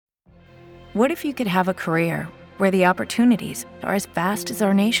What if you could have a career where the opportunities are as vast as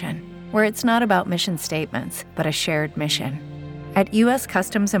our nation, where it's not about mission statements, but a shared mission? At U.S.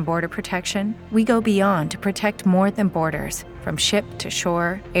 Customs and Border Protection, we go beyond to protect more than borders. From ship to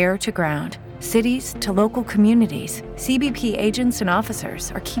shore, air to ground, cities to local communities, CBP agents and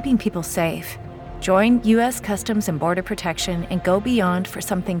officers are keeping people safe. Join U.S. Customs and Border Protection and go beyond for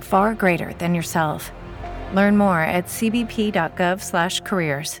something far greater than yourself. Learn more at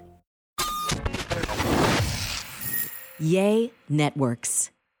cbp.gov/careers. Yay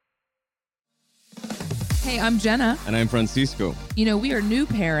Networks. Hey, I'm Jenna. And I'm Francisco. You know, we are new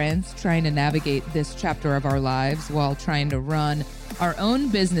parents trying to navigate this chapter of our lives while trying to run our own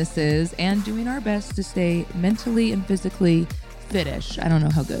businesses and doing our best to stay mentally and physically fit-ish. I don't know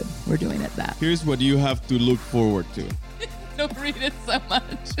how good we're doing at that. Here's what you have to look forward to. Don't read it so much.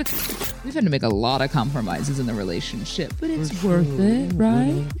 We've had to make a lot of compromises in the relationship, but it's worth it,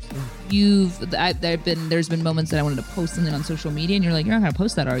 right? There's been moments that I wanted to post something on social media, and you're like, you're not gonna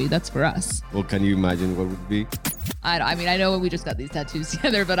post that, are you? That's for us. Well, can you imagine what would be? I mean, I know we just got these tattoos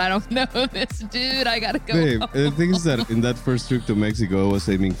together, but I don't know this dude. I gotta go. Babe, home. the thing is that in that first trip to Mexico, I was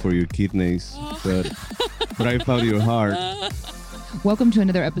aiming for your kidneys, but I found your heart. Welcome to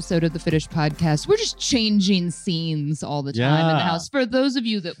another episode of the Fitish Podcast. We're just changing scenes all the time in the house. For those of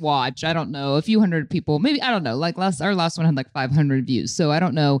you that watch, I don't know, a few hundred people, maybe, I don't know, like our last one had like 500 views. So I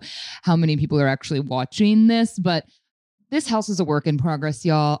don't know how many people are actually watching this, but this house is a work in progress,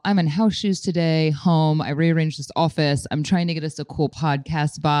 y'all. I'm in house shoes today, home. I rearranged this office. I'm trying to get us a cool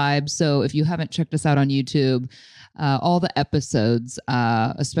podcast vibe. So if you haven't checked us out on YouTube, all the episodes,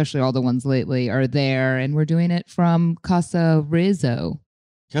 especially all the ones lately, are there. And we're doing it from Casa Rizzo.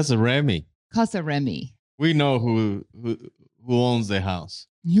 Casa Remy. Casa Remy. We know who owns the house.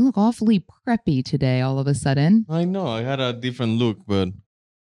 You look awfully preppy today all of a sudden. I know. I had a different look, but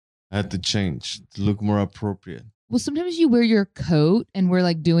I had to change to look more appropriate. Well, sometimes you wear your coat and we're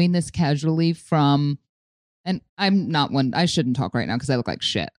like doing this casually from, and I'm not one, I shouldn't talk right now because I look like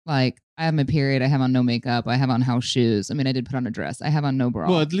shit. Like I have my period, I have on no makeup, I have on house shoes. I mean, I did put on a dress, I have on no bra.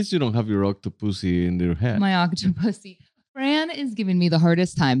 Well, at least you don't have your octopussy in your head. My octopussy. Fran is giving me the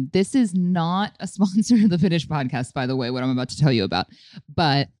hardest time. This is not a sponsor of the Fitish Podcast, by the way, what I'm about to tell you about.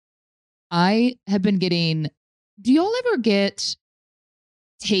 But I have been getting, do y'all ever get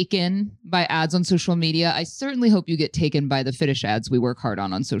taken by ads on social media? I certainly hope you get taken by the Fitish ads we work hard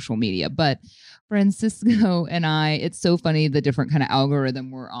on social media. But Francisco and I, it's so funny the different kind of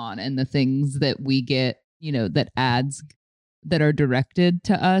algorithm we're on and the things that we get, you know, that ads that are directed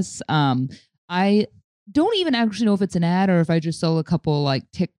to us. I don't even actually know if it's an ad or if I just saw a couple like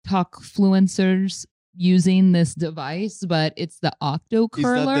TikTok influencers using this device, but it's the Octo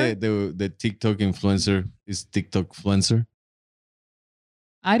Curler. Is that the TikTok influencer? Is TikTok influencer?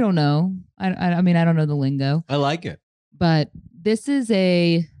 I don't know. I mean, I don't know the lingo. I like it. But this is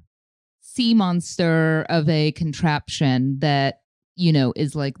a sea monster of a contraption that, you know,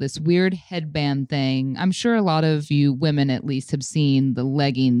 is like this weird headband thing. I'm sure a lot of you women at least have seen the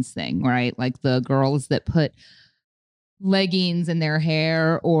leggings thing, right? Like the girls that put leggings in their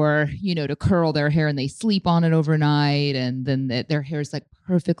hair or, you know, to curl their hair and they sleep on it overnight and then their hair is like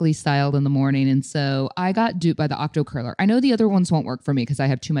perfectly styled in the morning. And so I got duped by the Octo Curler. I know the other ones won't work for me because I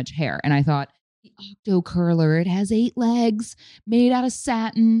have too much hair. And I thought, the Octo Curler, it has 8 legs made out of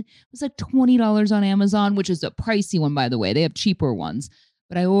satin. It was like $20 on Amazon, which is a pricey one, by the way. They have cheaper ones.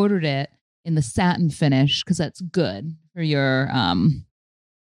 But I ordered it in the satin finish because that's good for your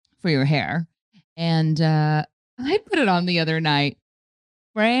hair. And I put it on the other night.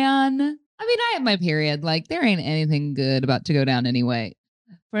 Fran, I mean, I have my period. Like, there ain't anything good about to go down anyway.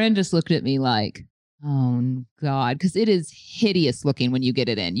 Fran just looked at me like, oh, God, because it is hideous looking when you get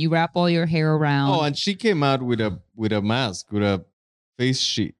it in. You wrap all your hair around. Oh, and she came out with a mask, with a face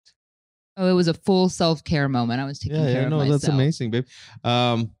sheet. Oh, it was a full self-care moment. I was taking care of myself. That's amazing, babe.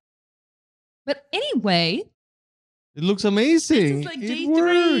 But anyway, it looks amazing. This is like day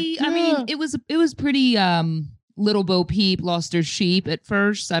 3. Yeah. I mean, it was pretty Little Bo Peep lost her sheep at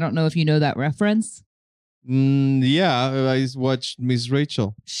first. I don't know if you know that reference. Yeah, I watched Miss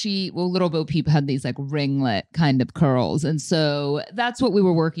Rachel. Little Bo Peep had these like ringlet kind of curls, and so that's what we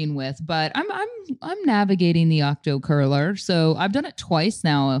were working with. But I'm navigating the Octo Curler, so I've done it twice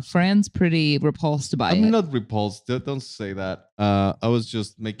now. Fran's pretty repulsed by it. I'm not repulsed. Don't say that. I was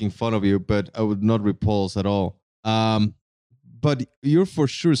just making fun of you, but I would not repulse at all. But you're for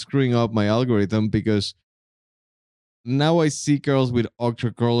sure screwing up my algorithm because now I see girls with Octo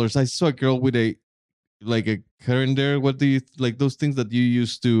Curlers. I saw a girl with a current there. What do you like? Those things that you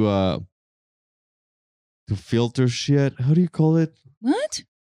use to filter shit. How do you call it? What?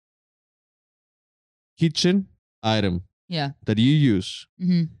 kitchen item Yeah. that you use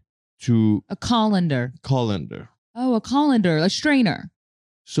hmm to A colander. colander. Oh, a colander, a strainer.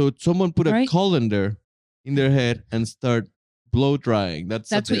 So someone put a Right. colander in their head and start blow drying. That's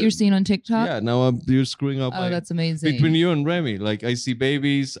That's what you're seeing on TikTok? Yeah, now you're screwing up Oh, that's amazing. between you and Remy. Like I see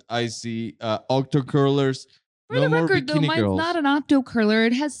babies, I see octo curlers. For No the more record, though, bikini mine's girls. not an octo curler.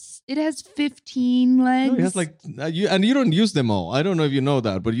 It has 15 legs. No, it has like you don't use them all. I don't know if you know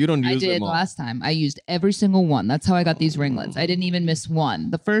that, but you don't I use did them all. last time. I used every single one. That's how I got these ringlets. I didn't even miss one.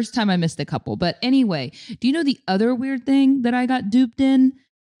 The first time I missed a couple. But anyway, do you know the other weird thing that I got duped in?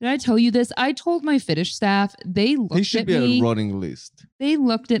 Did I tell you this? I told my Fitish staff. They looked They should at be me. a running list. They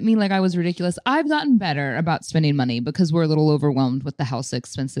looked at me like I was ridiculous. I've gotten better about spending money because we're a little overwhelmed with the house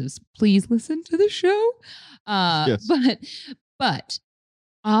expenses. Please listen to the show. Yes. But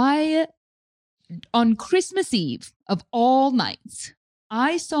I, on Christmas Eve of all nights,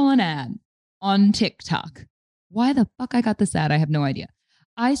 I saw an ad on TikTok. Why the fuck I got this ad, I have no idea.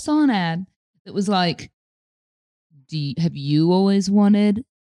 I saw an ad that was like, have you always wanted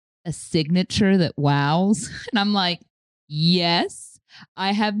a signature that wows? And I'm like, yes,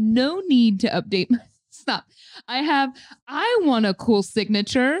 I have no need to update my stuff. I want a cool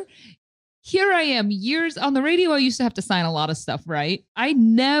signature. Here I am, years on the radio. I used to have to sign a lot of stuff, right? I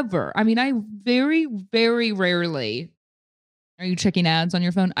very, very rarely. Are you checking ads on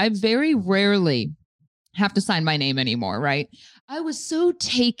your phone? I very rarely have to sign my name anymore, right? I was so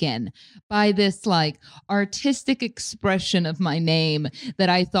taken by this like artistic expression of my name that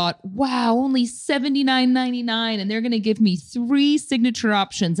I thought, wow, only $79.99 and they're going to give me 3 signature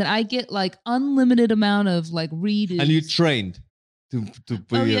options and I get like unlimited amount of like redos. And you trained to put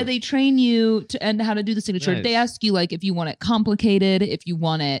Oh yeah, they train you and how to do the signature. Nice. They ask you like if you want it complicated, if you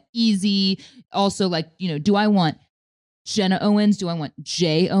want it easy. Also like, do I want Jenna Owens? Do I want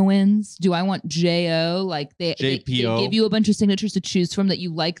J Owens? Do I want J-O? Like they give you a bunch of signatures to choose from that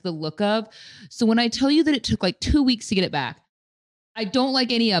you like the look of. So when I tell you that it took like 2 weeks to get it back, I don't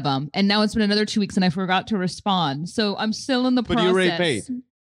like any of them. And now it's been another 2 weeks and I forgot to respond. So I'm still in the process. But you already paid.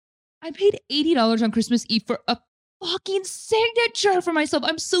 I paid $80 on Christmas Eve for a fucking signature for myself.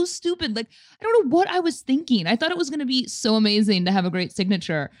 I'm so stupid. Like, I don't know what I was thinking. I thought it was going to be so amazing to have a great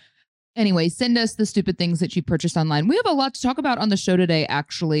signature. Anyway, send us the stupid things that you purchased online. We have a lot to talk about on the show today,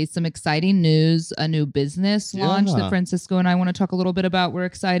 actually. Some exciting news, a new business launch that Francisco and I want to talk a little bit about. We're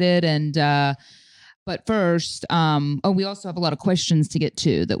excited. And but first, we also have a lot of questions to get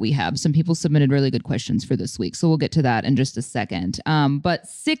to that we have. Some people submitted really good questions for this week. So we'll get to that in just a second. But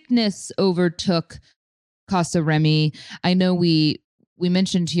sickness overtook Casa Remy. I know we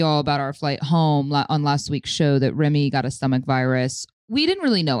mentioned to y'all about our flight home on last week's show that Remy got a stomach virus. We didn't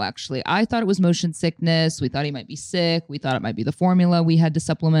really know, actually. I thought it was motion sickness. We thought he might be sick. We thought it might be the formula we had to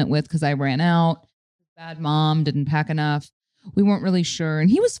supplement with because I ran out. Bad mom, didn't pack enough. We weren't really sure. And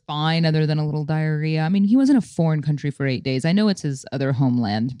he was fine other than a little diarrhea. I mean, he was in a foreign country for 8 days. I know it's his other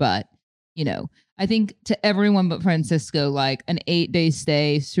homeland, but, I think to everyone but Francisco, like an 8-day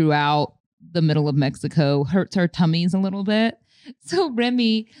stay throughout the middle of Mexico hurts our tummies a little bit. So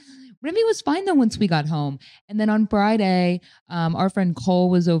Remy was fine though once we got home. And then on Friday, our friend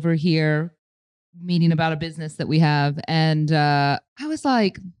Cole was over here meeting about a business that we have. And I was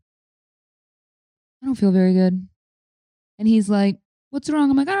like, I don't feel very good. And he's like, what's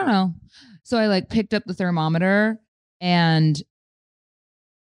wrong? I'm like, I don't know. So I like picked up the thermometer and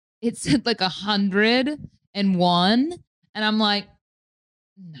it said like 101. And I'm like,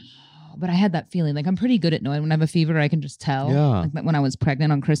 no. But I had that feeling like I'm pretty good at knowing when I have a fever. I can just tell. Yeah. Like when I was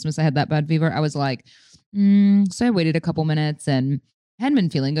pregnant on Christmas, I had that bad fever. I was like, so I waited a couple minutes and I hadn't been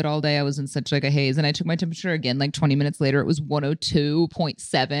feeling good all day. I was in such like a haze and I took my temperature again. Like 20 minutes later, it was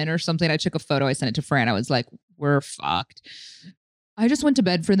 102.7 or something. I took a photo. I sent it to Fran. I was like, we're fucked. I just went to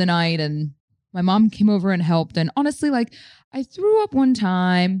bed for the night and my mom came over and helped. And honestly, like I threw up one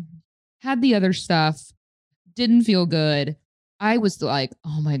time, had the other stuff, didn't feel good. I was like,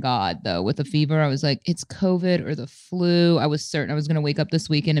 oh my God, though, with the fever, I was like, it's COVID or the flu. I was certain I was going to wake up this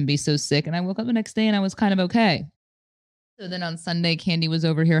weekend and be so sick. And I woke up the next day and I was kind of okay. So then on Sunday, Candy was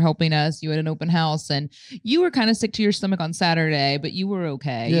over here helping us. You had an open house and you were kind of sick to your stomach on Saturday, but you were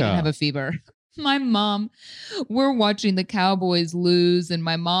okay. You didn't have a fever. My mom, we're watching the Cowboys lose and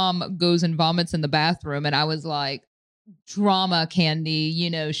my mom goes and vomits in the bathroom. And I was like, drama, Candy,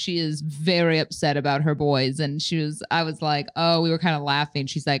 she is very upset about her boys. And I was like, oh, we were kind of laughing.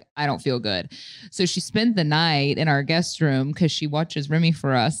 She's like, I don't feel good. So she spent the night in our guest room because she watches Remy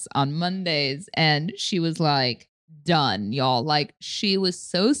for us on Mondays. And she was like, done, y'all. Like she was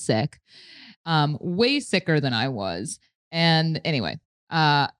so sick, way sicker than I was. And anyway,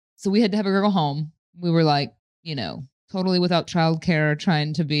 so we had to have her go home. we were like, totally without childcare,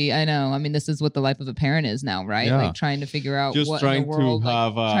 trying to be, I know, I mean, this is what the life of a parent is now, right? Yeah. Like trying to figure out Just what in trying the world, to like,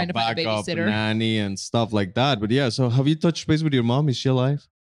 have a trying to find a backup babysitter. nanny and stuff like that. But yeah, so have you touched base with your mom? Is she alive?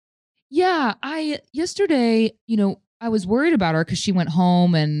 Yeah, yesterday, I was worried about her because she went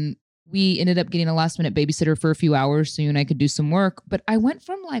home and we ended up getting a last minute babysitter for a few hours so you and I could do some work. But I went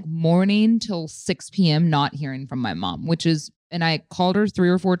from like morning till 6 p.m. not hearing from my mom, and I called her 3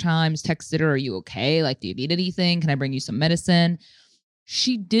 or 4 times, texted her, "Are you okay? Like, do you need anything? Can I bring you some medicine?"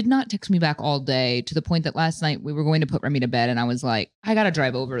 She did not text me back all day, to the point that last night we were going to put Remy to bed and I was like, I got to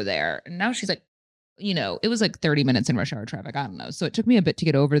drive over there. And now she's like, it was like 30 minutes in rush hour traffic. I don't know. So it took me a bit to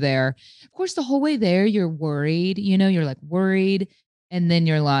get over there. Of course, the whole way there, you're worried, you're like worried. And then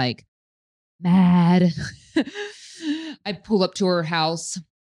you're like mad. I pull up to her house.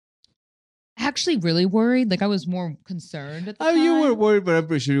 Actually, really worried. Like I was more concerned at the time. You were worried, but I'm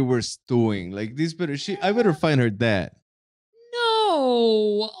pretty sure you were stewing. Like this better. I better find her dad.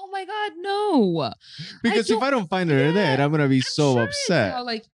 No. Oh my God, no. Because if I don't find her dead, I'm gonna be so sure upset.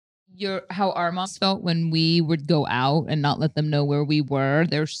 How our moms felt when we would go out and not let them know where we were.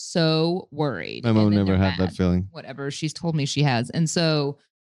 They're so worried. My mom never had that feeling. Whatever she's told me she has. And so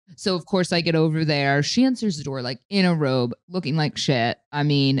of course I get over there. She answers the door like in a robe, looking like shit. I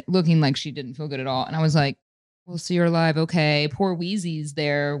mean, looking like she didn't feel good at all. And I was like, "We'll see her alive." Okay. Poor Wheezy's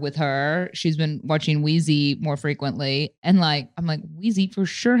there with her. She's been watching Wheezy more frequently. And I'm like, Wheezy for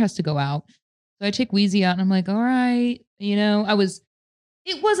sure has to go out. So I take Wheezy out and I'm like, all right.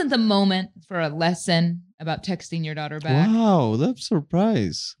 It wasn't the moment for a lesson about texting your daughter back. Wow, that's a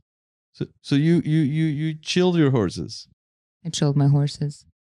surprise. So you chilled your horses. I chilled my horses.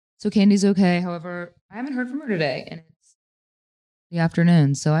 So Candy's okay. However, I haven't heard from her today, and it's the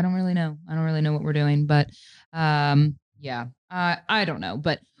afternoon, so I don't really know. I don't really know what we're doing, but yeah, I don't know.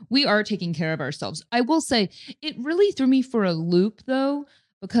 But we are taking care of ourselves. I will say it really threw me for a loop, though,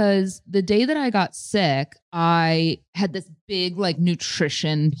 because the day that I got sick, I had this big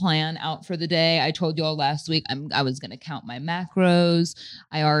nutrition plan out for the day. I told you all last week I was going to count my macros.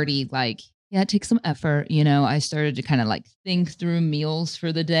 I already it takes some effort. I started to kind of think through meals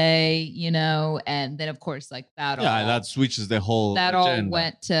for the day, and then of course that switches the whole that agenda.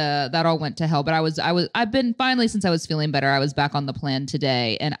 all went to hell. But I've been finally, since I was feeling better, I was back on the plan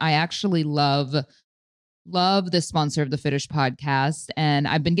today, and I actually love this sponsor of the Fittish podcast. And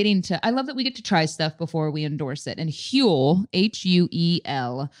I love that we get to try stuff before we endorse it. And Huel,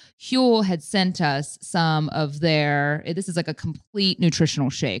 Huel, Huel had sent us some of this is like a complete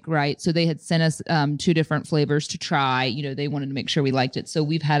nutritional shake, right? So they had sent us 2 different flavors to try. They wanted to make sure we liked it. So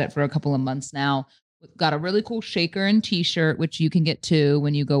we've had it for a couple of months now. We've got a really cool shaker and t-shirt, which you can get too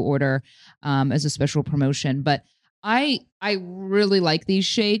when you go order as a special promotion. But I really like these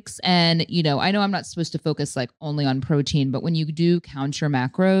shakes, and I know I'm not supposed to focus only on protein, but when you do count your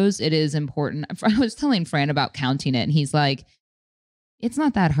macros, it is important. I was telling Fran about counting it, and he's like, "It's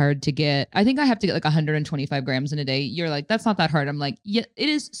not that hard to get. I think I have to get 125 grams in a day." You're like, "That's not that hard." I'm like, "Yeah, it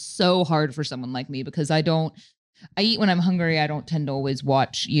is so hard for someone like me because I eat when I'm hungry. I don't tend to always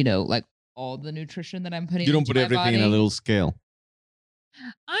watch, all the nutrition that I'm putting. You don't put everything in a little scale.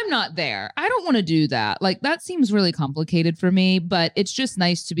 I'm not there. I don't want to do that. That seems really complicated for me, but it's just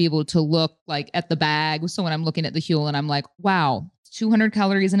nice to be able to look at the bag. So when I'm looking at the Huel and I'm like, wow, 200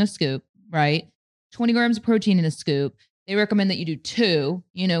 calories in a scoop, right? 20 grams of protein in a scoop. They recommend that you do 2,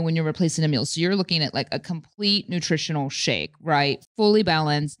 when you're replacing a meal. So you're looking at a complete nutritional shake, right? Fully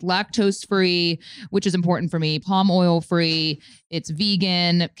balanced, lactose free, which is important for me, palm oil free. It's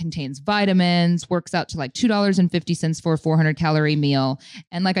vegan, contains vitamins, works out to $2.50 for a 400 calorie meal.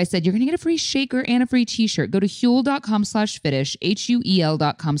 And like I said, you're going to get a free shaker and a free t-shirt. Go to huel.com/fittish,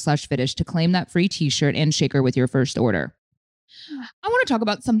 HUEL.com/fittish to claim that free t-shirt and shaker with your first order. I want to talk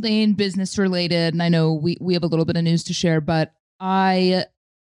about something business related, and I know we have a little bit of news to share, but I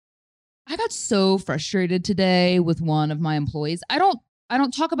got so frustrated today with one of my employees. I don't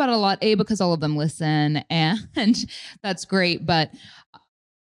talk about it a lot, because all of them listen, and that's great, but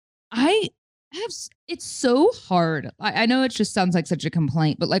it's so hard. I know it just sounds like such a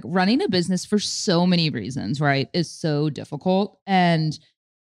complaint, but running a business for so many reasons, right, is so difficult. And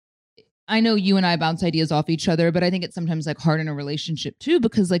I know you and I bounce ideas off each other, but I think it's sometimes hard in a relationship too,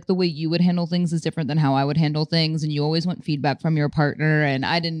 because the way you would handle things is different than how I would handle things. And you always want feedback from your partner. And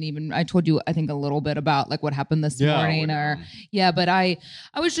I told you, I think a little bit about what happened this morning but I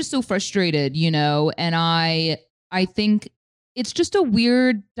was just so frustrated, and I think it's just a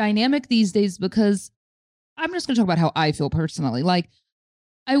weird dynamic these days, because I'm just going to talk about how I feel personally.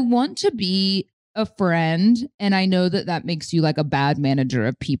 I want to be a friend, and I know that that makes you like a bad manager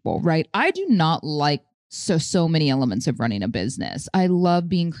of people, right? I do not like so many elements of running a business. I love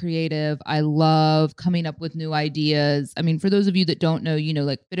being creative. I love coming up with new ideas. I mean, for those of you that don't know,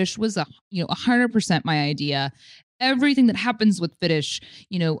 like Fitish was 100% my idea. Everything that happens with Fitish,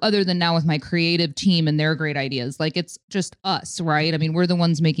 other than now with my creative team and their great ideas, like it's just us, right? I mean, we're the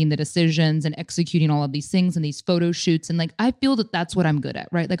ones making the decisions and executing all of these things and these photo shoots. And like, I feel that that's what I'm good at,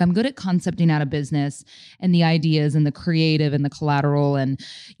 right? Like I'm good at concepting out a business and the ideas and the creative and the collateral and,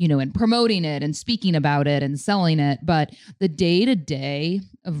 and promoting it and speaking about it and selling it. But the day to day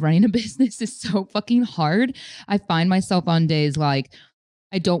of running a business is so fucking hard. I find myself on days like,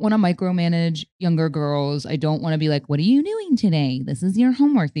 I don't want to micromanage younger girls. I don't want to be like, what are you doing today? This is your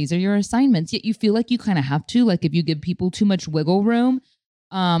homework. These are your assignments. Yet you feel like you kind of have to, like if you give people too much wiggle room.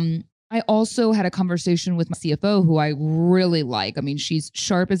 I also had a conversation with my CFO who I really like. I mean, she's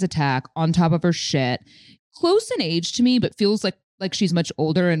sharp as a tack, on top of her shit, close in age to me, but feels like she's much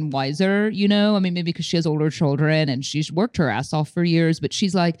older and wiser, I mean, maybe because she has older children and she's worked her ass off for years, but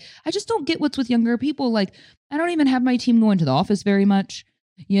she's like, I just don't get what's with younger people. Like, I don't even have my team go into the office very much.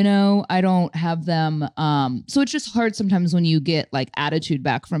 I don't have them. So it's just hard sometimes when you get like attitude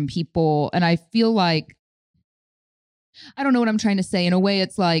back from people. And I feel like, I don't know what I'm trying to say. In a way,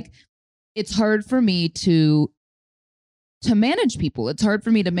 it's like, it's hard for me to manage people. It's hard for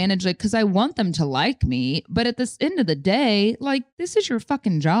me to manage, like, because I want them to like me. But at this end of the day, like, this is your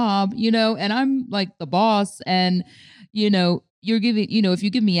fucking job, and I'm like the boss. And, you're giving, if you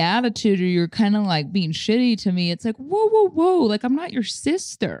give me attitude or you're kind of like being shitty to me, it's like, whoa. Like, I'm not your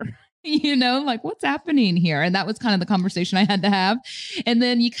sister, like what's happening here? And that was kind of the conversation I had to have. And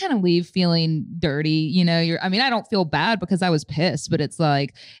then you kind of leave feeling dirty, I don't feel bad because I was pissed, but it's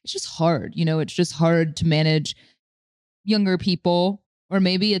like, it's just hard, it's just hard to manage younger people, or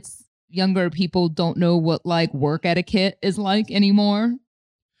maybe it's younger people don't know what like work etiquette is like anymore.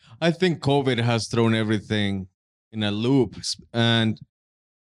 I think COVID has thrown everything in a loop, and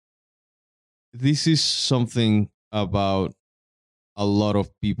this is something about a lot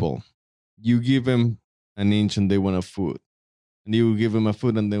of people. You give them an inch and they want a foot, and you give them a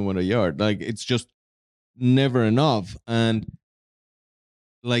foot and they want a yard. Like, it's just never enough. And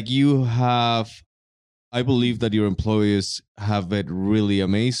like, I believe that your employees have it really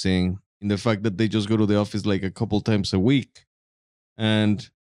amazing in the fact that they just go to the office like a couple times a week. And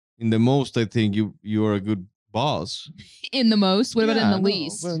in the most, I think you are a good boss. In the most? What about in the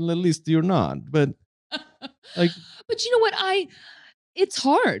least? Well, at least you're not. But like, but you know what? It's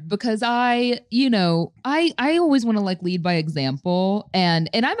hard because I always want to like lead by example, and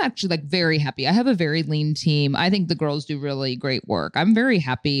I'm actually like very happy. I have a very lean team. I think the girls do really great work. I'm very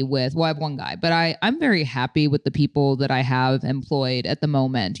happy with, I have one guy, but I'm very happy with the people that I have employed at the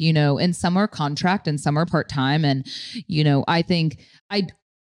moment, and some are contract and some are part-time. And,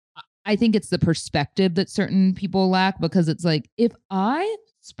 I think it's the perspective that certain people lack, because it's like, if I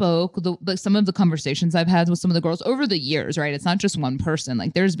spoke some of the conversations I've had with some of the girls over the years, right? It's not just one person.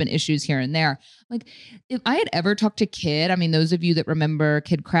 Like, there's been issues here and there. Like, if I had ever talked to Kid, I mean, those of you that remember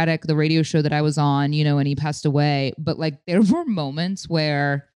Kid Craddock, the radio show that I was on, and he passed away, but like, there were moments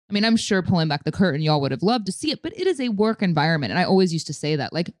where, I mean, I'm sure pulling back the curtain, y'all would have loved to see it, but it is a work environment. And I always used to say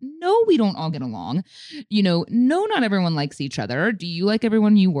that, like, no, we don't all get along. No, not everyone likes each other. Do you like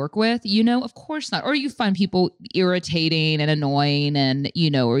everyone you work with? Of course not. Or you find people irritating and annoying and,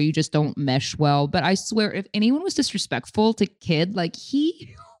 or you just don't mesh well. But I swear, if anyone was disrespectful to Kid, like,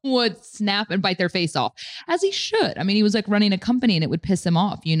 he would snap and bite their face off, as he should. I mean, he was like running a company and it would piss him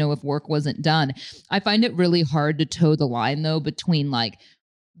off, if work wasn't done. I find it really hard to toe the line, though, between like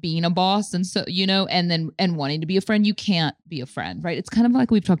being a boss and so, and wanting to be a friend. You can't be a friend, right? It's kind of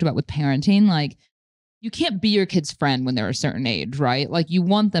like we've talked about with parenting. Like, you can't be your kid's friend when they're a certain age, right? Like, you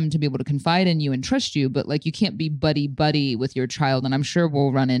want them to be able to confide in you and trust you, but like, you can't be buddy with your child. And I'm sure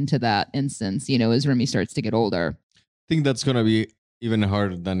we'll run into that instance, as Remy starts to get older. I think that's going to be even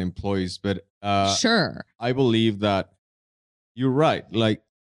harder than employees, but sure. I believe that you're right. Like,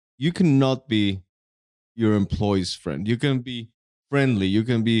 you cannot be your employee's friend. You can be friendly, you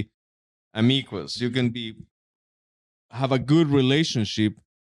can be amicus, you can have a good relationship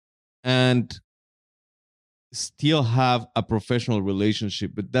and still have a professional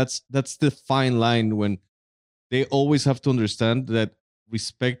relationship. But that's the fine line, when they always have to understand that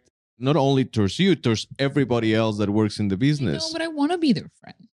respect not only towards you, towards everybody else that works in the business. But I want to be their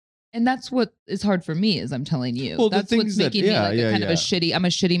friend. And that's what is hard for me, as I'm telling you. Well, that's what's making me like I'm a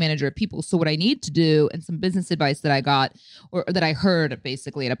shitty manager of people. So what I need to do, and some business advice that I got, or that I heard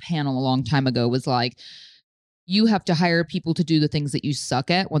basically at a panel a long time ago, was like, you have to hire people to do the things that you suck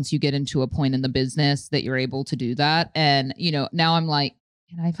at once you get into a point in the business that you're able to do that. And, now I'm like,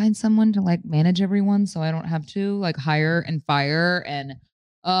 can I find someone to like manage everyone so I don't have to like hire and fire? And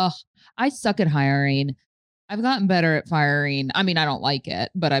I suck at hiring. I've gotten better at firing. I mean, I don't like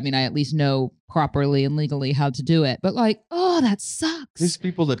it, but I mean, I at least know properly and legally how to do it. But like, oh, that sucks. These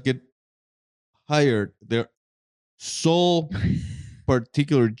people that get hired, their sole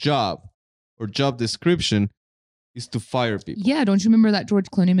particular job or job description is to fire people. Yeah, don't you remember that George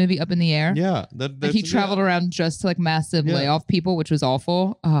Clooney movie Up in the Air? Yeah. Like he traveled around just to like massive layoff people, which was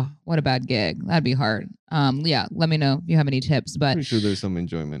awful. Oh, what a bad gig. That'd be hard. Yeah, let me know if you have any tips. But pretty sure there's some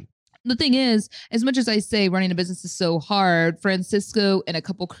enjoyment. The thing is, as much as I say running a business is so hard, Francisco and a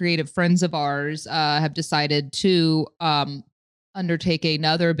couple creative friends of ours have decided to undertake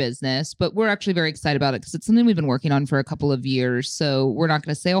another business, but we're actually very excited about it because it's something we've been working on for a couple of years. So we're not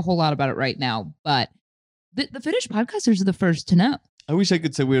going to say a whole lot about it right now, but the Finished podcasters are the first to know. I wish I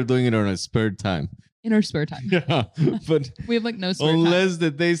could say we're doing it on our spare time. In our spare time. Yeah, but we have like no spare time. Unless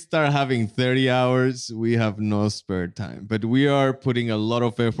that they start having 30 hours, we have no spare time. But we are putting a lot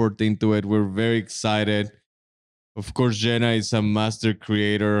of effort into it. We're very excited. Of course, Jenna is a master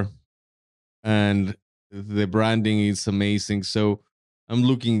creator and the branding is amazing. So I'm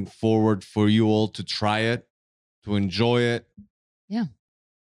looking forward for you all to try it, to enjoy it. Yeah.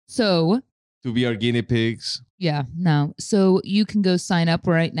 So to be our guinea pigs. Yeah, no. So you can go sign up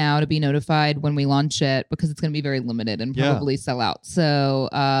right now to be notified when we launch it because it's going to be very limited and probably sell out. So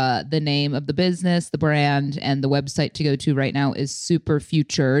the name of the business, the brand, and the website to go to right now is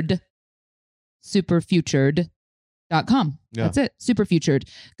superfutured.com. Yeah. That's it. Superfutured.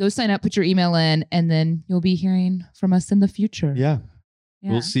 Go sign up, put your email in, and then you'll be hearing from us in the future. Yeah.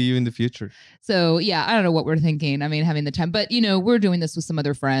 Yeah. We'll see you in the future. So yeah, I don't know what we're thinking. I mean, having the time, but we're doing this with some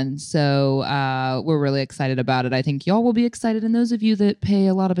other friends. So we're really excited about it. I think y'all will be excited. And those of you that pay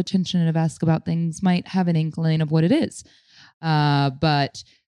a lot of attention and have asked about things might have an inkling of what it is. But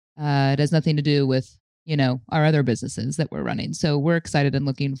it has nothing to do with, our other businesses that we're running. So we're excited and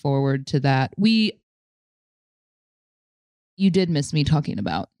looking forward to that. You did miss me talking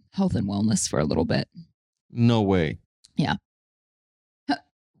about health and wellness for a little bit. No way. Yeah.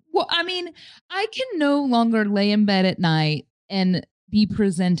 Well, I mean, I can no longer lay in bed at night and be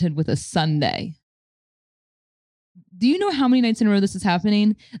presented with a sundae. Do you know how many nights in a row this is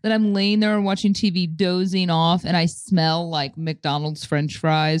happening? That I'm laying there and watching TV, dozing off, and I smell like McDonald's French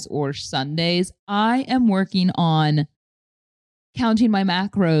fries or sundaes. I am working on counting my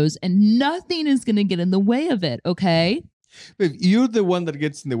macros, and nothing is going to get in the way of it, okay? Babe, you're the one that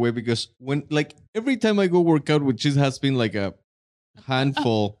gets in the way because when, like, every time I go work out, which has been like a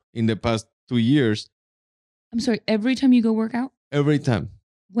handful in the past 2 years. I'm sorry, every time you go work out? Every time.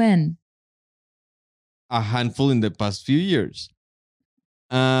 When? A handful in the past few years.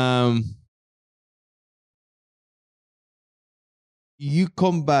 You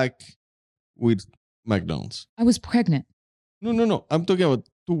come back with McDonald's. I was pregnant. No. I'm talking about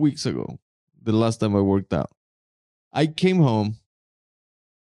 2 weeks ago, the last time I worked out. I came home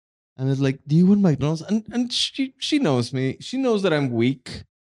and it's like, do you want McDonald's? And she knows me. She knows that I'm weak.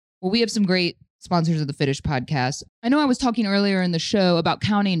 Well, we have some great sponsors of the Finished podcast. I know I was talking earlier in the show about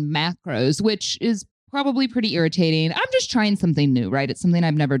counting macros, which is probably pretty irritating. I'm just trying something new, right? It's something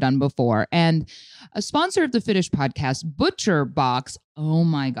I've never done before. And a sponsor of the Finished podcast, Butcher Box. Oh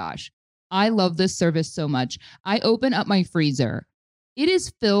my gosh. I love this service so much. I open up my freezer. It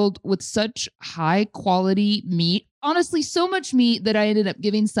is filled with such high quality meat. Honestly, so much meat that I ended up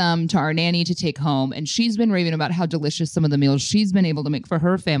giving some to our nanny to take home. And she's been raving about how delicious some of the meals she's been able to make for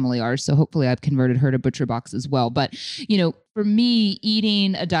her family are. So hopefully I've converted her to Butcher Box as well. But, for me,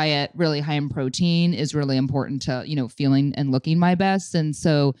 eating a diet really high in protein is really important to, feeling and looking my best. And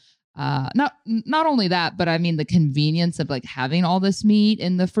so not only that, but I mean the convenience of like having all this meat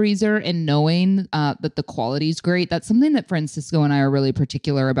in the freezer and knowing that the quality is great. That's something that Francisco and I are really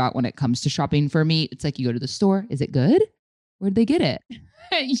particular about when it comes to shopping for meat. It's like you go to the store, is it good? Where'd they get it?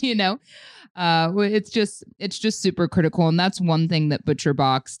 It's just super critical. And that's one thing that Butcher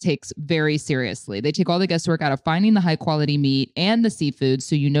Box takes very seriously. They take all the guesswork out of finding the high quality meat and the seafood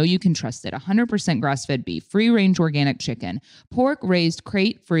so you can trust it. 100% grass-fed beef, free-range organic chicken, pork raised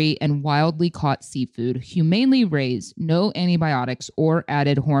crate-free and wildly caught seafood, humanely raised, no antibiotics or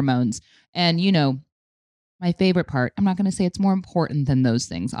added hormones. And my favorite part, I'm not going to say it's more important than those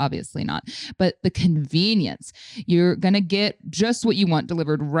things, obviously not, but the convenience. You're going to get just what you want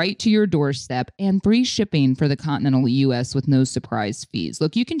delivered right to your doorstep and free shipping for the continental US with no surprise fees.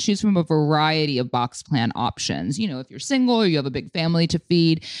 Look, you can choose from a variety of box plan options. If you're single or you have a big family to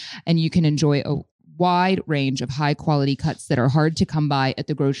feed, and you can enjoy a wide range of high quality cuts that are hard to come by at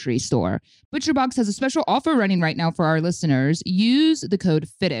the grocery store. ButcherBox has a special offer running right now for our listeners. Use the code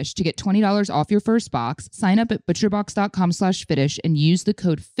FITTISH to get $20 off your first box. Sign up at butcherbox.com/fittish and use the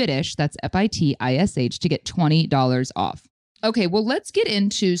code FITTISH, that's FITISH, to get $20 off. Okay, well, let's get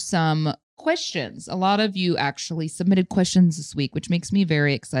into some questions. A lot of you actually submitted questions this week, which makes me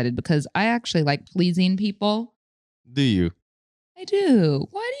very excited because I actually like pleasing people. Do you? I do.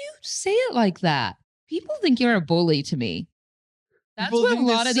 Why do you say it like that? People think you're a bully to me. That's People what a think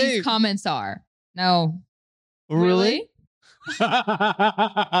the lot of same. these comments are. No. Really?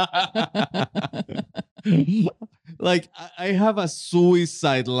 Like I have a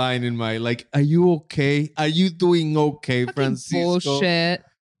suicide line in my like, are you okay? Are you doing okay, Fucking Francisco? bullshit.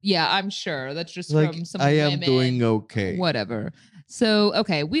 Yeah, I'm sure. That's just Like from some I am women. doing okay. Whatever. So,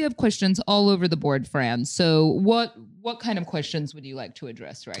 okay, we have questions all over the board, Fran. So what kind of questions would you like to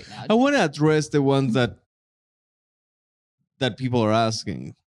address right I now? want to address the ones that people are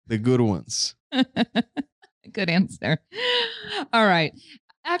asking, the good ones. Good answer. All right.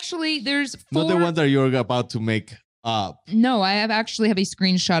 Actually, there's four. Not the ones that you're about to make up. No, I have a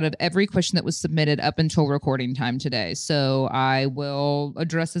screenshot of every question that was submitted up until recording time today. So I will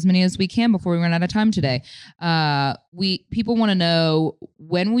address as many as we can before we run out of time today. People want to know,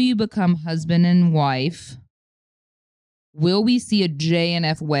 when will you become husband and wife? Will we see a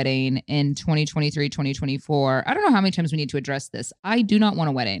JNF wedding in 2023, 2024? I don't know how many times we need to address this. I do not want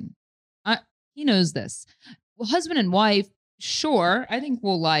a wedding. He knows this. Well, husband and wife, sure. I think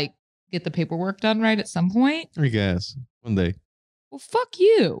we'll get the paperwork done right at some point. I guess one day. Well, fuck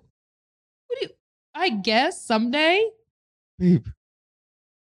you. I guess someday. Babe.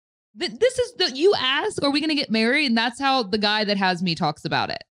 This is you ask, are we going to get married? And that's how the guy that has me talks about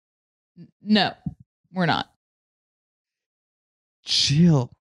it. No, we're not.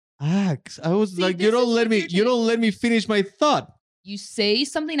 Chill. Axe. I was See, like, this you don't is let what me, you're you don't let me finish my thought. You say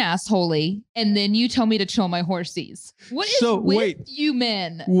something assholey, and then you tell me to chill my horsies. What is So, with wait. you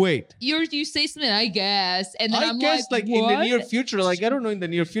men? Wait. You say something, I guess, and then I I'm guess like in the near what? future, like I don't know in the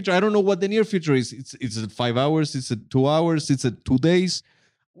near future. I don't know what the near future is. It's at 5 hours, it's at 2 hours, it's at 2 days.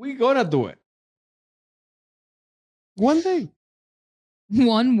 We gonna do it. One day.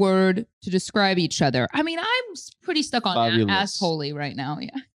 One word to describe each other. I mean, I'm pretty stuck on Fabulous. assholey right now. Yeah.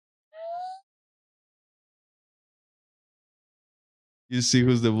 You see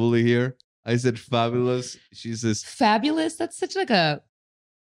who's the bully here? I said fabulous. She says Fabulous. That's such like a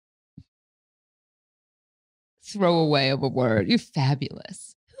throwaway of a word. You're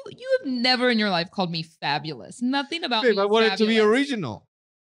fabulous. You have never in your life called me fabulous. Nothing about babe, me. I want it to be fabulous. original.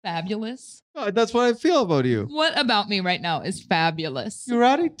 Fabulous. Oh, that's what I feel about you. What about me right now is fabulous? Your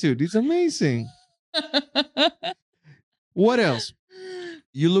attitude is amazing. What else?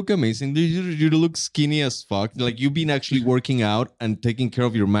 You look amazing. You look skinny as fuck. Like you've been actually working out and taking care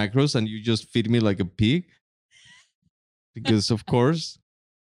of your macros, and you just feed me like a pig. Because of course,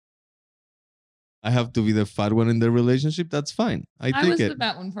 I have to be the fat one in the relationship. That's fine. I I take was it. the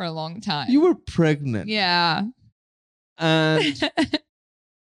fat one for a long time. You were pregnant. Yeah. And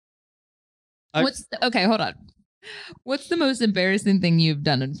Okay, hold on. What's the most embarrassing thing you've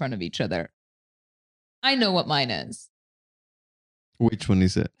done in front of each other? I know what mine is. which one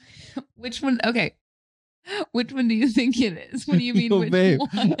is it? Which one? Okay. Which one do you think it is? What do you mean, No, which babe.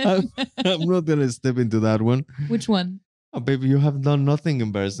 one? I'm not gonna step into that one. Which one? Oh, baby, you have done nothing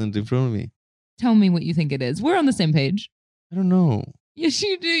embarrassing in front of me. Tell me what you think it is. We're on the same page. I don't know. Yes,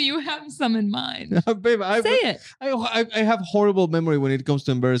 you do. You have some in mind. Babe, Say it. I have horrible memory when it comes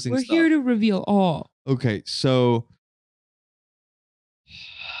to embarrassing We're stuff. here to reveal all. Okay, so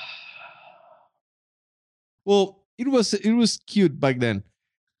well, it was cute back then.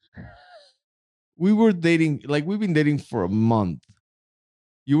 We were dating, like we've been dating for a month.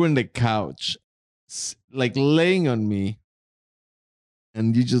 You were on the couch, like laying on me,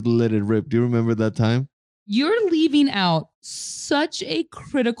 and you just let it rip. Do you remember that time? You're leaving out such a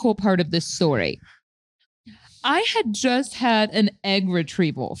critical part of this story. I had just had an egg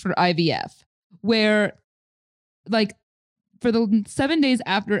retrieval for IVF where, like, for the 7 days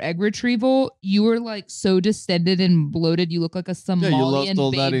after egg retrieval, you were like so distended and bloated. You look like a Somalian Yeah, you lost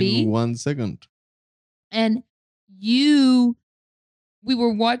all that baby. in 1 second. And we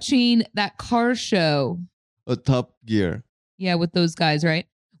were watching that car show. A Top Gear. Yeah, with those guys, right?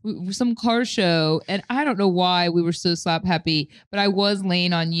 Some car show, and I don't know why we were so slap happy, but I was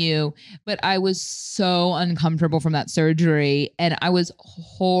laying on you, but I was so uncomfortable from that surgery, and I was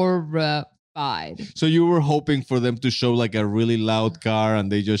horrified. So you were hoping for them to show like a really loud car,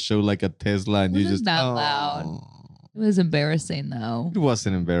 and they just show like a Tesla, and you Wasn't just that loud. It was embarrassing though. It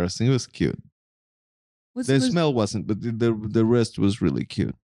wasn't embarrassing. It was cute. What's The the, most, smell wasn't, but the rest was really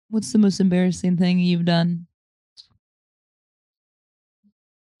cute. what's the most embarrassing thing you've done?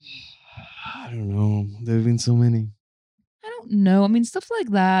 I don't know. There have been so many. I don't know. I mean, stuff like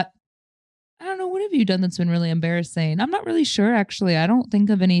that. I don't know. What have you done that's been really embarrassing? I'm not really sure, actually. I don't think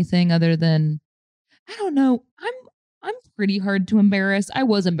of anything other than I don't know. I'm pretty hard to embarrass. I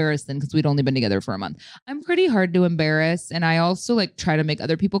was embarrassed then because we'd only been together for a month. I'm pretty hard to embarrass, and I also like try to make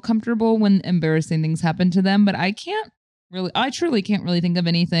other people comfortable when embarrassing things happen to them. But I truly can't really think of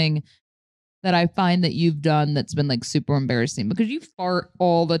anything that I find that you've done that's been like super embarrassing because you fart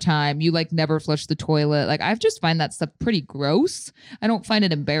all the time. You like never flush the toilet. Like I just find that stuff pretty gross. I don't find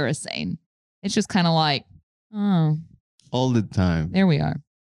it embarrassing. It's just kind of like, oh, All the time. there we are.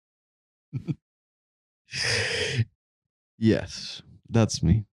 Yes, that's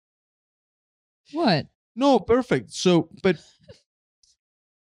me. What? No, perfect. So, but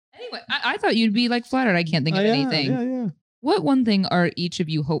Anyway, I thought you'd be like flattered. I can't think of anything. Yeah. What one thing are each of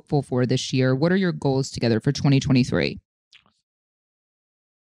you hopeful for this year? What are your goals together for 2023?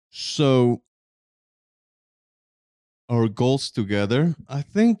 So, our goals together, I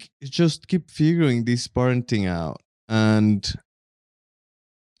think, is just keep figuring this parenting out. And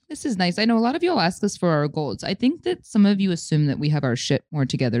This is nice. I know a lot of y'all ask us for our goals. I think that some of you assume that we have our shit more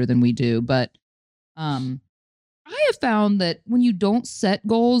together than we do, but I have found that when you don't set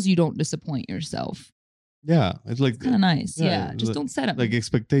goals, you don't disappoint yourself. yeah, it's like Kind of nice. yeah, Yeah, just don't set them. like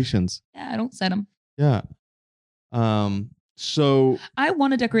expectations. Yeah, don't set them. Yeah. So I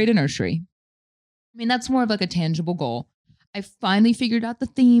want to decorate a nursery. I mean, that's more of like a tangible goal. I finally figured out the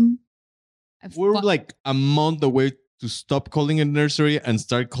theme. we're like a month away to stop calling it nursery and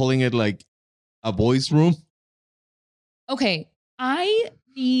start calling it like a boys' room. Okay, I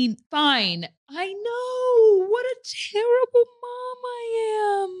mean, fine. I know. What a terrible mom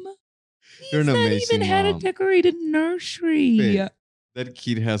I am. You're He's an not amazing even had a mom. decorated nursery. Babe, that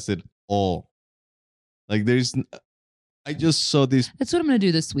kid has it all. Like I just saw this. That's what I'm going to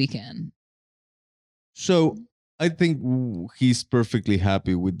do this weekend. So I think he's perfectly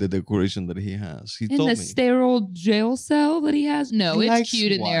happy with the decoration that he has. He In told the me. sterile jail cell that he has? No, He it's likes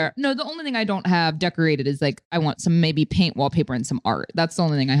cute in there. white. No, the only thing I don't have decorated is like I want some maybe paint wallpaper and some art. That's the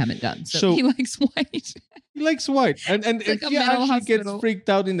only thing I haven't done. So he likes white. He likes white. And It's like a he mental actually gets hospital. freaked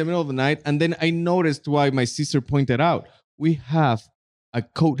out in the middle of the night. And then I noticed why my sister pointed out. We have a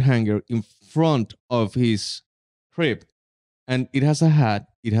coat hanger in front of his crib. And it has a hat,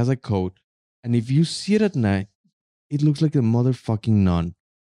 it has a coat. And if you see it at night, it looks like a motherfucking nun.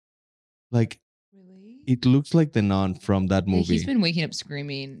 Like, Really? it looks like the nun from that movie. He's been waking up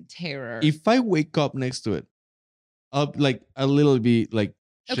screaming terror. If I wake up next to it, I'll like a little bit like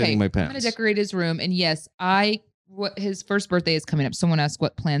shitting my I'm pants. gonna decorate his room, and yes, what his first birthday is coming up. Someone asked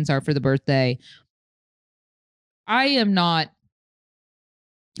what plans are for the birthday. I am not.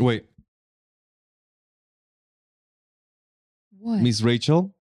 Wait, What? Miss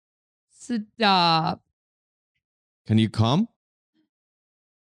Rachel, Stop. can you come?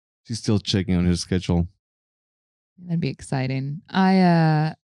 She's still checking on her schedule. That'd be exciting.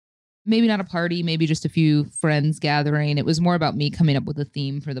 Maybe not a party, maybe just a few friends gathering. It was more about me coming up with a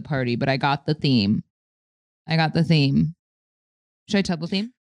theme for the party, but I got the theme. Should I tell the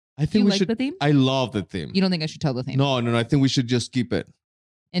theme? I Do think you we like should. the theme? I love the theme. You don't think I should tell the theme? No. I think we should just keep it.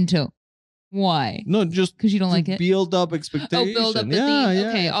 Until why? No, just Because you don't to like it? build up expectations. Oh, build up the Yeah, theme. yeah.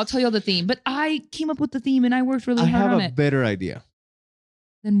 Okay, I'll tell you all the theme. But I came up with the theme and I worked really I hard have on a it. better idea.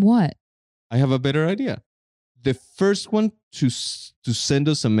 Then what? I have a better idea. The first one to send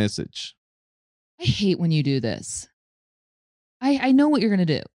us a message. I hate when you do this. I know what you're gonna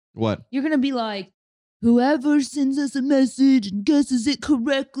do. What? You're gonna be like, whoever sends us a message and guesses it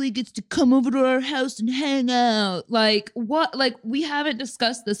correctly gets to come over to our house and hang out. Like what? Like we haven't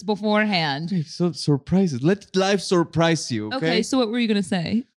discussed this beforehand. Okay, so surprises. Let life surprise you. Okay, so what were you gonna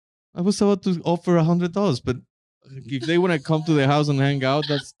say? I was about to offer $100, but if they want to come to the house and hang out,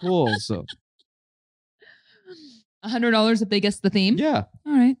 that's cool. Also, $100 if they guess the theme. yeah,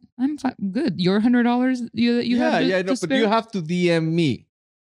 All right, I'm fine. Good. Your $100. You have. No, but spare? you have to DM me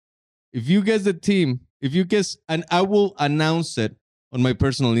if you guess the team. If you guess, and I will announce it on my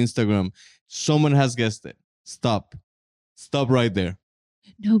personal Instagram. Someone has guessed it. Stop right there.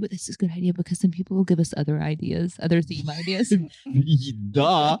 No, but this is a good idea because then people will give us other ideas, other theme ideas.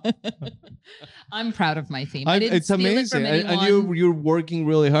 Duh. I'm proud of my theme. I didn't It's steal it amazing, from and anyone. you're working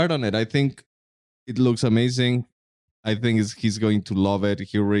really hard on it. I think it looks amazing. I think he's going to love it.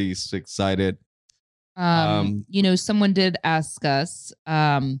 He really is excited. Someone did ask us,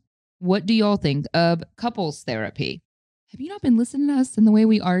 what do y'all think of couples therapy? have you not been listening to us and the way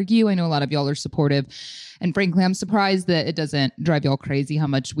we argue? I know a lot of y'all are supportive. And frankly, I'm surprised that it doesn't drive y'all crazy how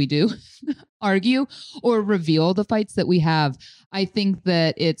much we do argue or reveal the fights that we have. I think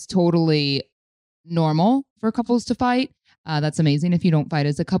that it's totally normal for couples to fight. That's amazing if you don't fight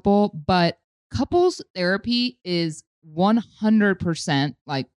as a couple. But couples therapy is 100%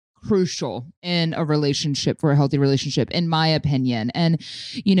 like crucial in a relationship, for a healthy relationship, in my opinion. And,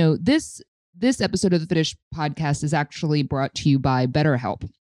 you know, this episode of the Fittish podcast is actually brought to you by BetterHelp.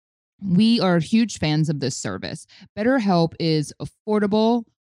 We are huge fans of this service. BetterHelp is affordable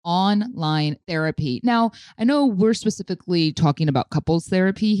online therapy. Now, I know we're specifically talking about couples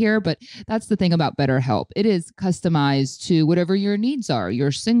therapy here, but that's the thing about BetterHelp. It is customized to whatever your needs are.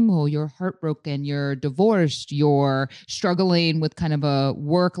 You're single, you're heartbroken, you're divorced, you're struggling with kind of a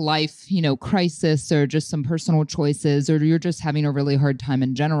work-life, crisis, or just some personal choices, or you're just having a really hard time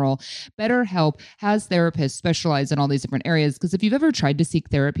in general. BetterHelp has therapists specialized in all these different areas, because if you've ever tried to seek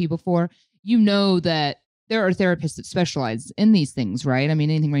therapy before, you know that there are therapists that specialize in these things, right? I mean,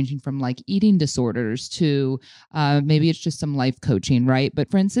 anything ranging from like eating disorders to maybe it's just some life coaching, right?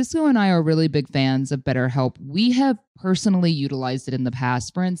 But Francisco and I are really big fans of BetterHelp. We have personally utilized it in the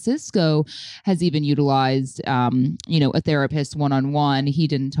past. Francisco has even utilized, a therapist one-on-one. He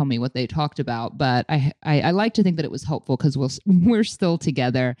didn't tell me what they talked about, but I like to think that it was helpful because we're still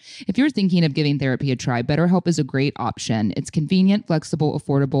together. If you're thinking of giving therapy a try, BetterHelp is a great option. It's convenient, flexible,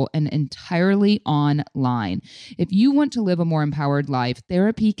 affordable, and entirely online. If you want to live a more empowered life,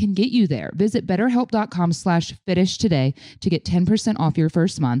 therapy can get you there. Visit betterhelp.com/fittish today to get 10% off your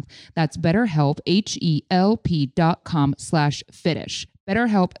first month. That's BetterHelp, HELP.com/fittish.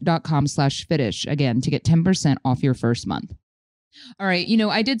 BetterHelp.com/fittish, again, to get 10% off your first month. All right.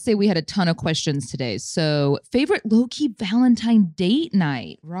 I did say we had a ton of questions today. So favorite low-key Valentine date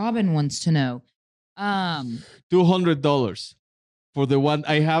night? Robin wants to know. $200 for the one.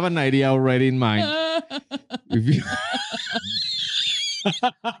 I have an idea already in mind. If you...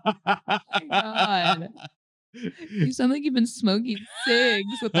 Oh my God. You sound like you've been smoking cigs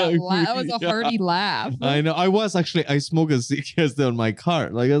with that laugh. That was a hearty laugh. I know. I smoked a cig yesterday on my car.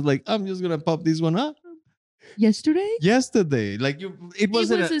 Like, I was like, I'm just going to pop this one up. Yesterday? Like it was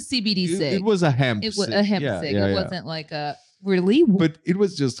a CBD cig. It was a hemp. It was a hemp cig. Yeah, it wasn't like a really. But it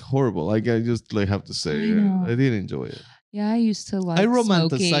was just horrible. Like, I just have to say, I didn't enjoy it. Yeah, I used to like. I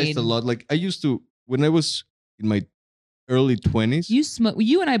romanticized a lot. Like, I used to, when I was in my early 20s. You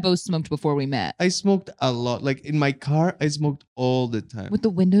and I both smoked before we met. I smoked a lot. Like, in my car, I smoked all the time. With the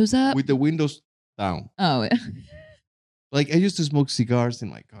windows up? With the windows down. Oh, like, I used to smoke cigars in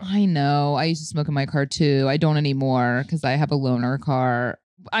my car. I know. I used to smoke in my car too. I don't anymore because I have a loaner car.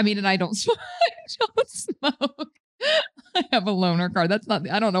 I mean, and I don't smoke. I don't smoke. I have a loaner car.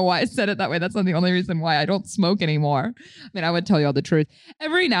 I don't know why I said it that way. That's not the only reason why I don't smoke anymore. I mean, I would tell you all the truth.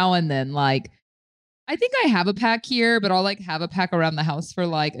 Every now and then, like, I think I have a pack here, but I'll like have a pack around the house for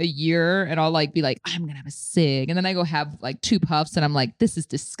like a year, and I'll like be like, I'm gonna have a cig, and then I go have like 2 puffs, and I'm like, this is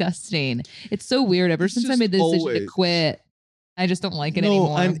disgusting. It's so weird. Ever since I made the decision to quit, I just don't like it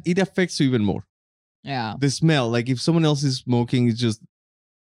anymore. And it affects you even more. Yeah. The smell, like if someone else is smoking, it's just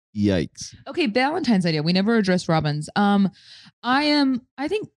yikes. Okay, Valentine's idea. We never addressed Robin's. I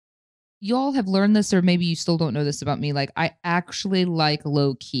think y'all have learned this, or maybe you still don't know this about me. Like, I actually like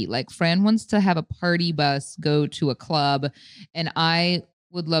low key. Like, Fran wants to have a party bus, go to a club, and I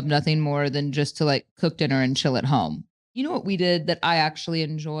would love nothing more than just to like cook dinner and chill at home. You know what we did that I actually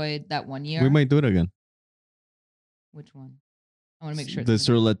enjoyed that one year? We might do it again. Which one? I want to make sure. The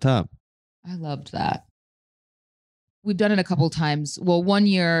sur la table. I loved that. We've done it a couple times. Well, one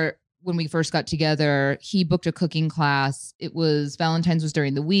year when we first got together, he booked a cooking class. It was Valentine's was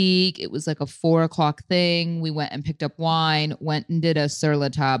during the week. It was like a 4:00 thing. We went and picked up wine, went and did a sur la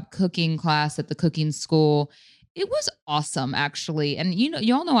table cooking class at the cooking school. It was awesome, actually. And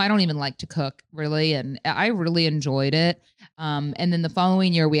y'all know I don't even like to cook really, and I really enjoyed it. And then the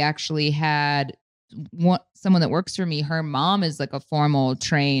following year, we actually had someone that works for me. Her mom is like a formal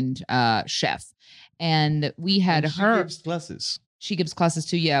trained chef, and we had her. She gives classes. She gives classes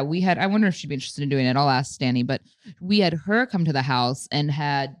too. Yeah, I wonder if she'd be interested in doing it. I'll ask Stanny. But we had her come to the house and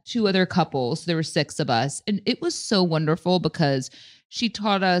had 2 other couples. There were 6 of us. And it was so wonderful because she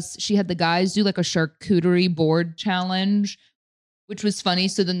taught us, she had the guys do like a charcuterie board challenge, which was funny.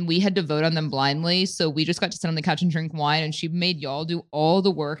 So then we had to vote on them blindly. So we just got to sit on the couch and drink wine, and she made y'all do all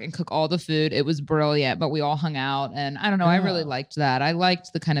the work and cook all the food. It was brilliant, but we all hung out. And I don't know, I really liked that. I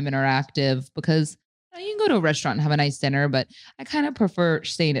liked the kind of interactive because You can go to a restaurant and have a nice dinner, but I kind of prefer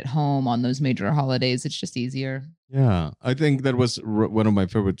staying at home on those major holidays. It's just easier. Yeah, I think that was one of my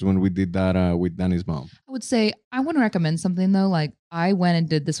favorites when we did that with Danny's mom. I would say I want to recommend something though. Like I went and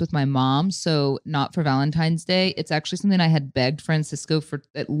did this with my mom, so not for Valentine's Day. It's actually something I had begged Francisco for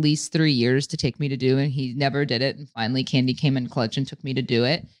at least 3 years to take me to do, and he never did it. And finally, Candy came in clutch and took me to do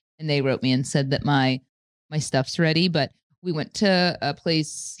it. And they wrote me and said that my stuff's ready. But we went to a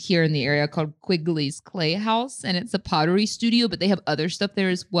place here in the area called Quigley's Clay House, and it's a pottery studio, but they have other stuff there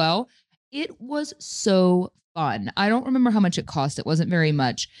as well. It was so fun. I don't remember how much it cost. It wasn't very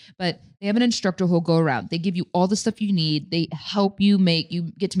much, but they have an instructor who'll go around. They give you all the stuff you need. They help you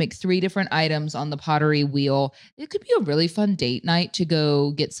get to make 3 different items on the pottery wheel. It could be a really fun date night to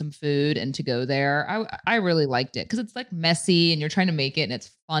go get some food and to go there. I really liked it because it's like messy and you're trying to make it and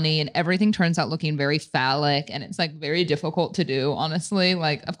it's funny and everything turns out looking very phallic and it's like very difficult to do, honestly.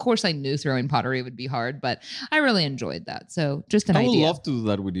 Like, of course I knew throwing pottery would be hard, but I really enjoyed that. So just an I would idea. love to do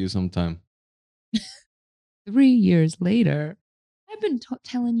that with you sometime. 3 years later, I've been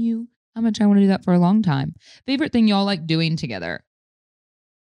telling you how much I want to do that for a long time. Favorite thing y'all like doing together?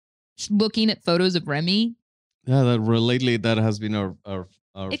 Just looking at photos of Remy. Yeah, lately that has been our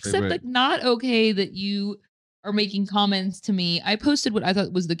Except favorite. like not okay that you are making comments to me. I posted what I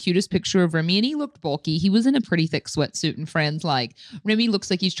thought was the cutest picture of Remy and he looked bulky. He was in a pretty thick sweatsuit and friends like, Remy looks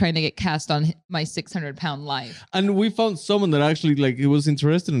like he's trying to get cast on my 600-pound life. And we found someone that actually like he was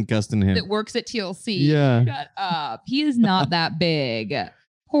interested in casting him. That works at TLC. Yeah. Shut up. He is not that big.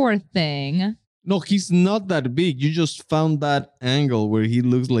 Poor thing. No, he's not that big. You just found that angle where he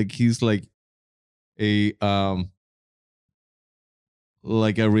looks like he's like a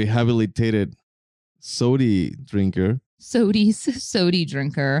rehabilitated soda drinker. Sody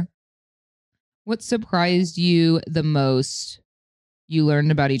drinker. What surprised you the most you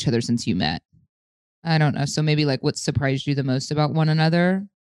learned about each other since you met? I don't know. So maybe like what surprised you the most about one another?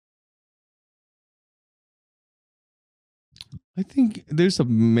 I think there's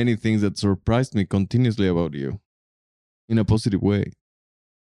many things that surprised me continuously about you in a positive way.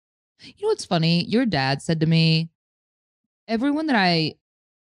 You know what's funny? Your dad said to me, everyone that I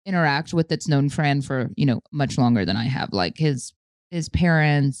interact with that's known Fran for, much longer than I have, like his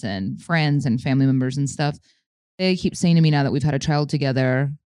parents and friends and family members and stuff, they keep saying to me now that we've had a child together,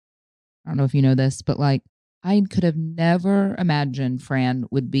 I don't know if you know this, but like I could have never imagined Fran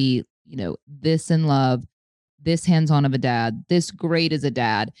would be, this in love, this hands-on of a dad, this great as a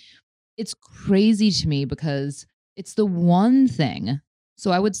dad. It's crazy to me because it's the one thing. So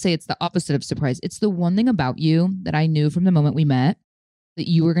I would say it's the opposite of surprise. It's the one thing about you that I knew from the moment we met that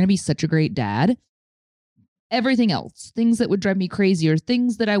you were going to be such a great dad. Everything else, things that would drive me crazy or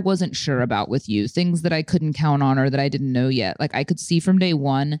things that I wasn't sure about with you, things that I couldn't count on or that I didn't know yet. Like I could see from day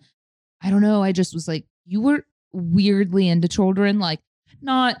one, I don't know. I just was like, you were weirdly into children, like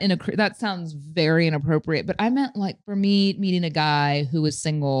not in that sounds very inappropriate, but I meant like for me meeting a guy who was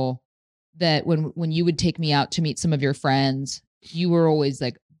single that when you would take me out to meet some of your friends, you were always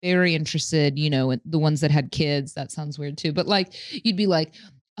like very interested, in the ones that had kids. That sounds weird too. But like, you'd be like,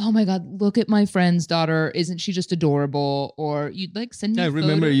 oh my God, look at my friend's daughter. Isn't she just adorable? Or you'd like send me I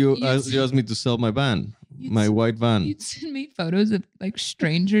remember you asked me to sell my van, my white van. You'd send me photos of like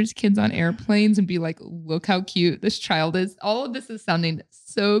strangers, kids on airplanes and be like, look how cute this child is. All of this is sounding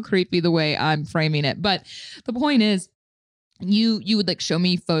so creepy the way I'm framing it. But the point is, you would like show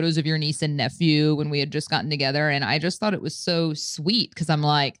me photos of your niece and nephew when we had just gotten together. And I just thought it was so sweet because I'm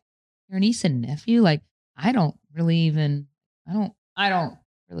like, your niece and nephew? Like, I don't really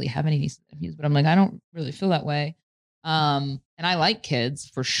have any nieces and nephews, but I'm like, I don't really feel that way. And I like kids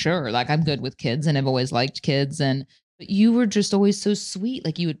for sure. Like I'm good with kids and I've always liked kids. But you were just always so sweet.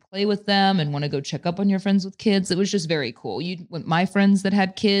 Like you would play with them and want to go check up on your friends with kids. It was just very cool. With my friends that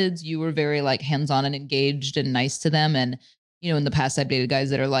had kids, you were very like hands-on and engaged and nice to them. And, in the past I've dated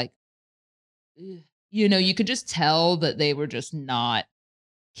guys that are like, you could just tell that they were just not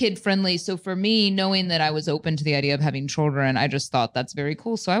kid friendly. So for me, knowing that I was open to the idea of having children, I just thought that's very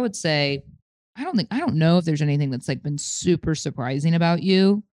cool. So I would say, I don't know if there's anything that's like been super surprising about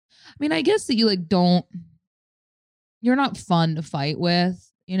you. I mean, I guess that you like you're not fun to fight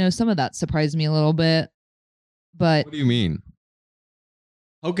with. Some of that surprised me a little bit, but. What do you mean?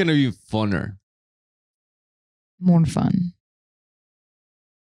 How can it be funner? More fun.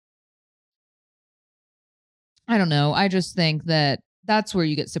 I don't know. I just think that that's where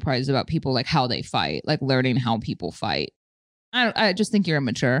you get surprised about people, like how they fight, like learning how people fight. I just think you're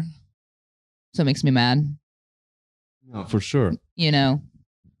immature. So it makes me mad. No, for sure.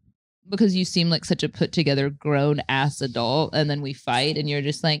 Because you seem like such a put together grown ass adult and then we fight and you're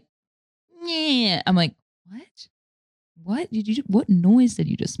just like, yeah. I'm like, what? What did you? What noise did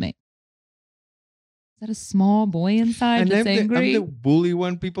you just make? Is that a small boy inside And just I'm angry? the bully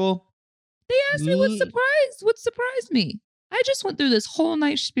one, people. They asked me L- what surprised me. I just went through this whole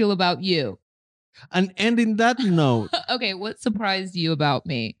nice spiel about you. And in that note, Okay, what surprised you about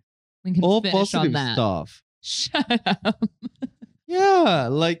me? We can all finish on positive that. stuff. Shut up. Yeah,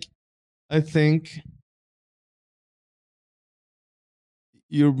 like I think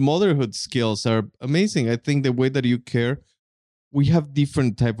your motherhood skills are amazing. I think the way that you care, we have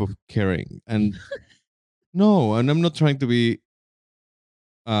different type of caring. And no, and I'm not trying to be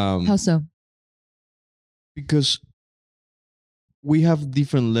How so? because we have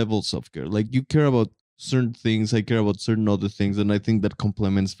different levels of care. Like you care about certain things, I care about certain other things, and I think that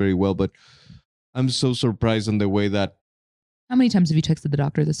complements very well. But I'm so surprised on the way that How many times have you texted the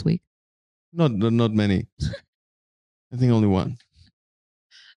doctor this week? not many. I think only one.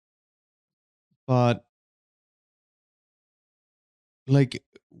 But like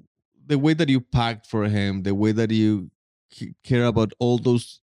the way that you packed for him, the way that you care about all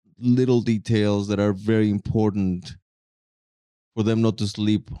those little details that are very important for them not to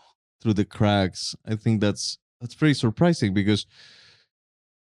slip through the cracks. I think that's very surprising because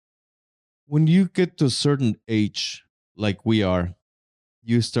when you get to a certain age, like we are,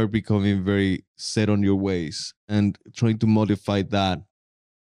 you start becoming very set on your ways, and trying to modify that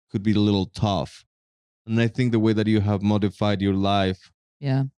could be a little tough. And I think the way that you have modified your life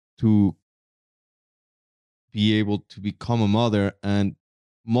Yeah. to be able to become a mother and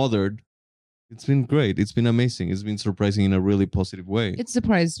mothered, it's been great. It's been amazing. It's been surprising in a really positive way. It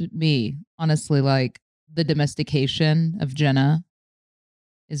surprised me, honestly, like the domestication of Jenna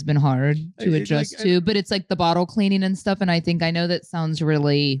has been hard to adjust to, but it's like the bottle cleaning and stuff. And I know that sounds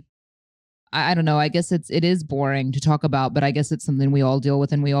really, I don't know. I guess it is boring to talk about, but I guess it's something we all deal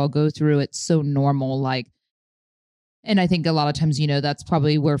with and we all go through. It's so normal. Like, and I think a lot of times, that's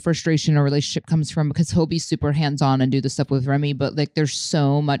probably where frustration in a relationship comes from, because he'll be super hands-on and do the stuff with Remy, but like there's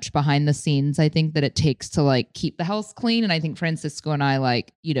so much behind the scenes, I think, that it takes to like keep the house clean. And I think Francisco and I,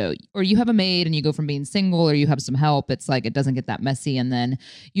 like, or you have a maid and you go from being single, or you have some help, it's like it doesn't get that messy. And then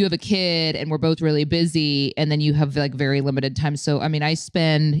you have a kid and we're both really busy, and then you have like very limited time. So I mean, I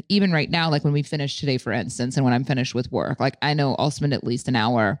spend, even right now, like when we finish today, for instance, and when I'm finished with work, like I know I'll spend at least an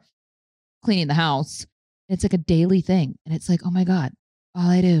hour cleaning the house. It's like a daily thing. And it's like, oh my God, all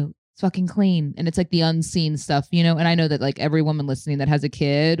I do is fucking clean. And it's like the unseen stuff, And I know that like every woman listening that has a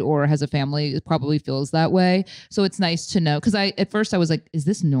kid or has a family probably feels that way. So it's nice to know. Cause at first I was like, is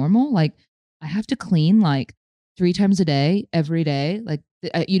this normal? Like I have to clean like 3 times a day, every day. Like,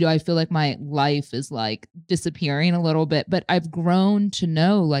 I feel like my life is like disappearing a little bit, but I've grown to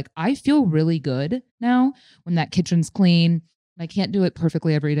know, like, I feel really good now when that kitchen's clean. I can't do it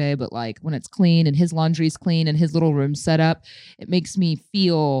perfectly every day, but like when it's clean and his laundry's clean and his little room set up, it makes me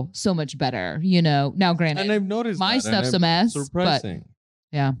feel so much better, Now, granted, and I've noticed my that, stuff's a mess. Surprising.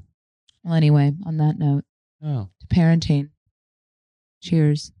 But yeah. Well, anyway, on that note, Oh, to parenting.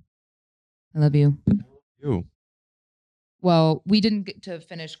 Cheers. I love you. you. Well, we didn't get to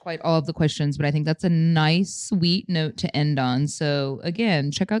finish quite all of the questions, but I think that's a nice, sweet note to end on. So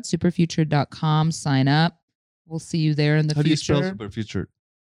again, check out superfuture.com, sign up. We'll see you there in the How future. How do you spell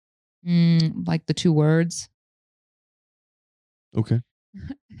superfuture? Like the 2 words. Okay.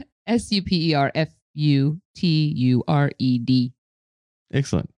 SUPERFUTURED.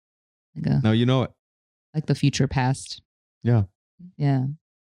 Excellent. Like Now you know it. like the future past. Yeah. Yeah.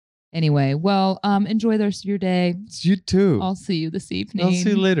 Anyway, well, enjoy the rest of your day. It's you too. I'll see you this evening. I'll see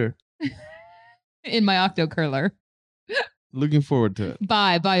you later. In my octo curler. Looking forward to it.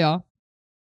 Bye. Bye, y'all.